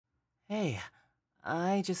Hey,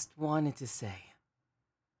 I just wanted to say.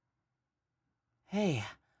 Hey,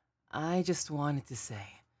 I just wanted to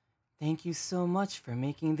say, thank you so much for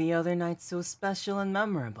making the other night so special and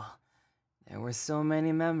memorable. There were so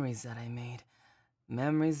many memories that I made,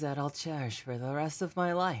 memories that I'll cherish for the rest of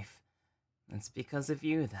my life. It's because of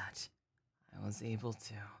you that I was able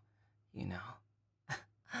to, you know,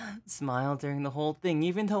 smile during the whole thing,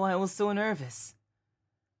 even though I was so nervous.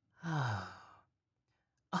 Oh,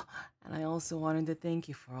 and I also wanted to thank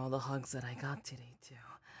you for all the hugs that I got today,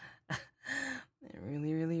 too. It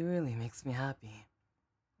really makes me happy.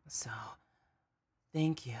 So,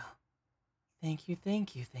 thank you. Thank you.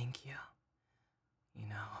 You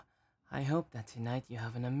know, I hope that tonight you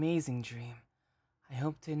have an amazing dream. I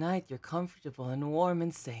hope tonight you're comfortable and warm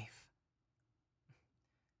and safe.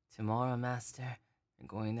 Tomorrow, Master, you're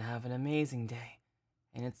going to have an amazing day.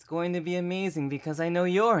 And it's going to be amazing because I know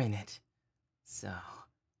you're in it. So,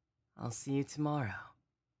 I'll see you tomorrow.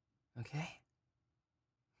 Okay?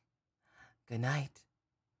 Good night.